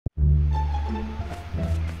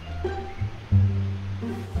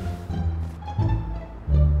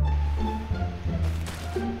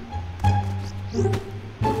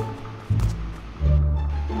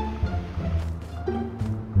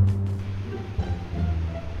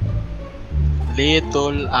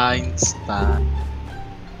Little Einstein.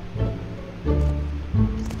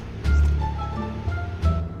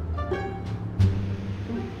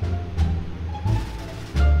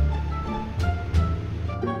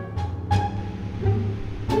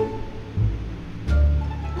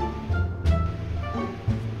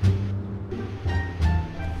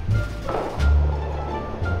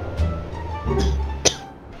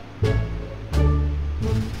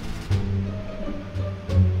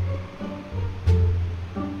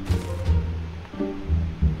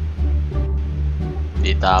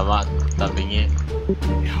 Di tama, tabingi.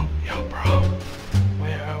 Yo, bro.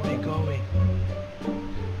 Where are we going?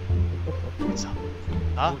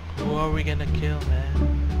 Huh? Who are we gonna kill, man?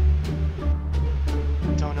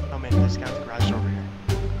 Don't know, man. This guy's garage over here.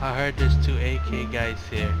 I heard there's 2 AK guys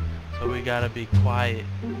here, so we gotta be quiet.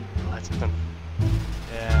 Let's hit them.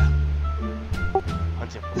 Yeah.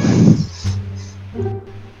 Hunt him.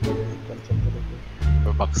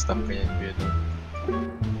 Backstab ka yan, Pedro.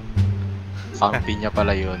 Kampi niya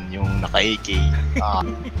pala yun, yung naka-AK.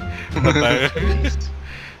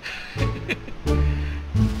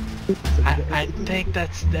 I think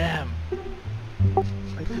that's them.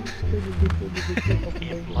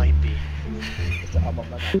 It might be.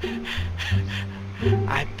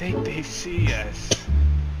 I think they see us.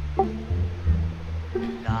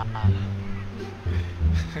 Nah.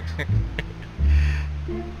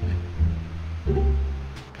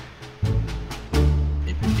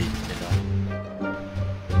 Ipipit nila.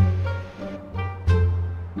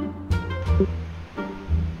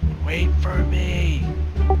 Wait for me.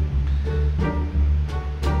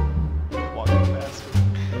 Walking faster.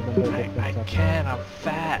 I can't, I'm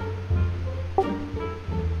fat.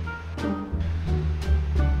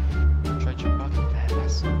 Try your fucking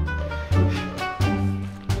fast.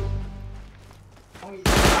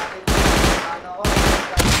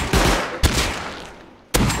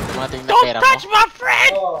 Dumating na Don't pera touch mo. my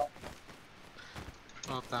friend!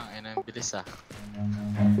 Oh, tangina, ang bilis ah.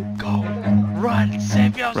 Go! Run!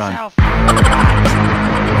 Save yourself!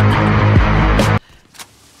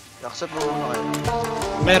 Accept mo na kayo.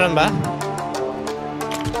 Meron ba?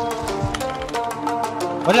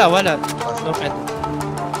 Wala. No pet.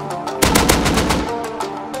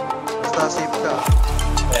 Basta safe ka.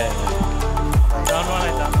 Down one,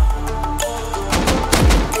 I down.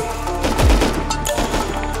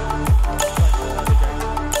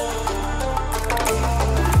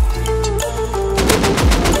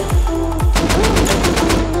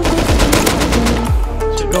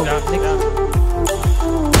 Go, next.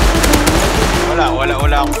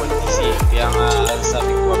 Wala akong PC. Kaya nga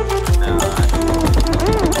sabi ko na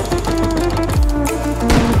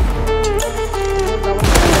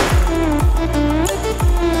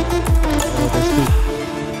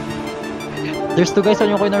There's 2 guys on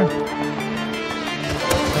your corner.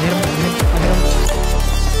 Ahiram.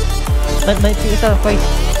 Night isa, fight.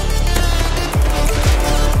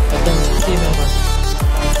 I can see him over.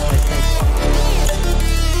 Nice.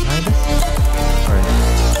 Behind us? Alright.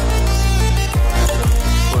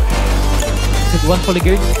 Hit one fully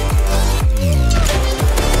geared.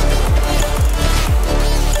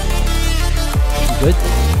 Good.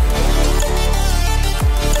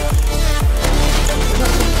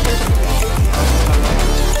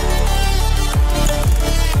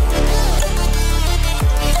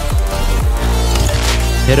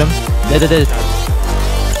 Hit him. Dead.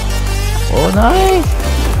 Oh, nice!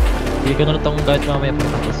 Hindi ka na itong guard mamaya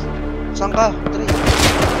pagkatapos. Saan ka? 3.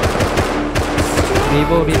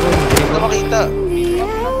 Vivo. Hindi makita.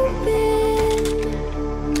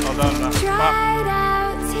 Hold on, fuck.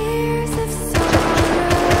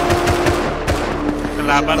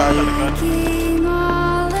 Kalaban sa likod.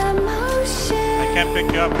 I can't pick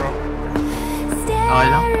you up, bro. okay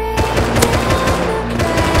lang.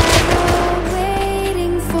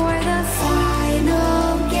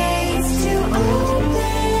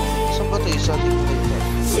 Saan ba ito? Isa dito.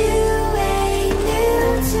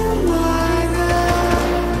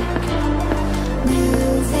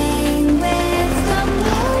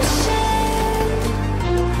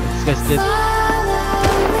 This guy's dead.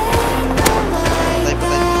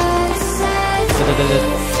 Dead.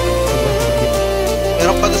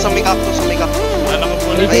 Meron pa doon sa may cactus. Ano ko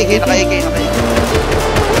po? Naka-AK.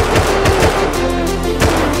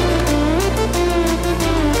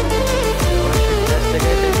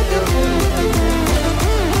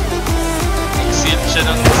 Exit siya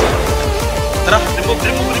ng isa. Tara, remove.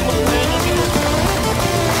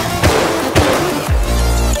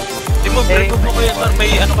 Remove mo ko yan,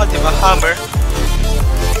 may ano ka, diba? Hammer.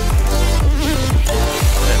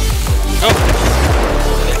 Go!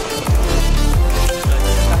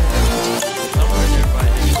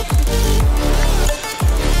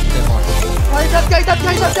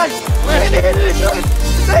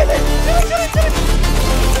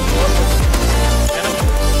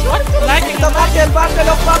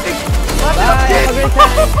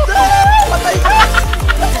 Patay ka!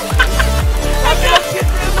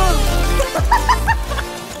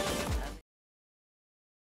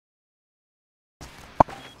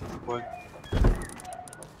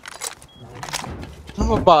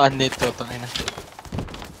 Ano mabaan nito? Tangina.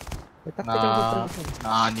 Na...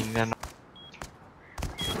 Naaning na.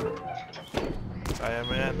 Kaya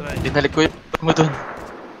mo yan, Ray. Dinalik ko yung mo dun.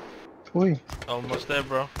 Uy, Almost there,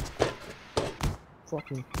 bro.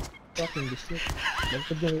 fucking shit.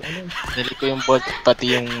 Bantad yung ano. Dinalik ko yung bolt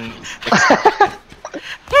pati yung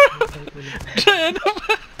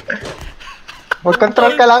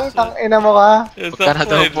Mag-control ka lang, tang ina mo ka. It's Huwag ka na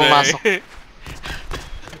daw point, pumasok. Ray.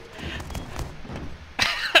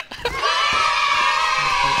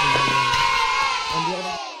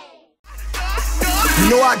 You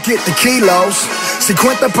know I get the kilos,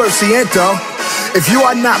 50%. If you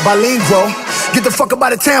are not bilingual, get the fuck up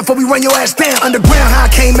out of town before we run your ass down. Underground, how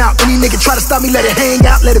I came out. Any nigga try to stop me, let it hang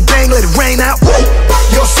out, let it bang, let it rain out.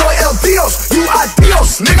 Yo soy el Dios, you are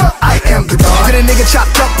Dios, nigga. I am the God. Get a nigga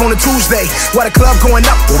chopped up on a Tuesday, while the club going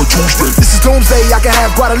up on a Tuesday. This is doomsday, I can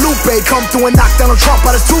have Guadalupe come through and knock down a Trump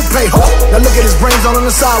out his toupee. Now look at his brains all on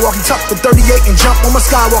the sidewalk. He tucked the 38 and jump on my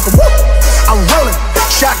Skywalker. Woo! I'm rolling.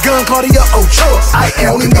 Shotgun, Claudia Ochoa. I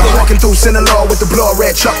am only nigga walking through Sinaloa with the blood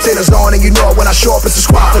red Chuck Taylors on, and you know it when I show up, it's a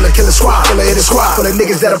squad full of killer squad, full of hit a squad, full of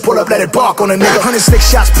niggas that'll pull up, let it bark on a nigga. 106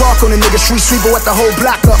 shots park on a nigga, street sweeper with the whole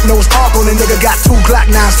block up, nose arc on a nigga. Got 2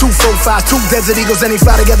 Glock 9s, 2 45s, 2 Desert Eagles, and he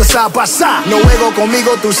fly together side by side. No juego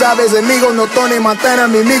conmigo, tú sabes, amigo, no Tony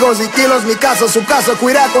Montana, mi amigos y kilos, mi casa, su casa,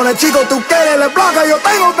 cuida con el chico, tú quieres la placa, yo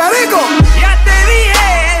tengo perico. Ya te dije,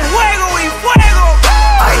 el juego y fuego.